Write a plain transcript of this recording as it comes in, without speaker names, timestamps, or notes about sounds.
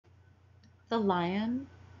The Lion,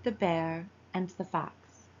 the Bear, and the Fox.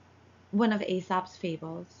 One of Aesop's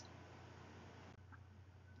fables.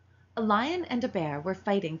 A lion and a bear were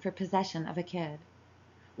fighting for possession of a kid,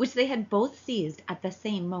 which they had both seized at the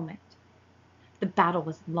same moment. The battle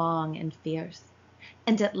was long and fierce,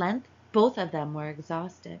 and at length both of them were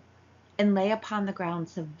exhausted, and lay upon the ground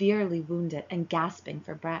severely wounded and gasping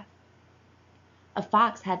for breath. A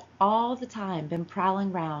fox had all the time been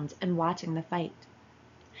prowling round and watching the fight,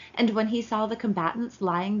 and when he saw the combatants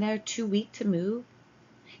lying there too weak to move,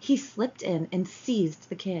 he slipped in and seized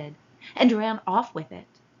the kid, and ran off with it.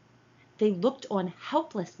 They looked on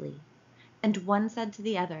helplessly, and one said to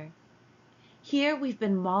the other, "Here we've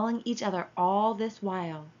been mauling each other all this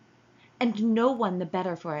while, and no one the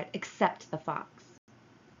better for it except the fox."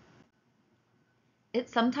 It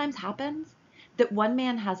sometimes happens that one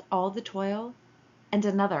man has all the toil and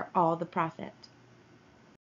another all the profit.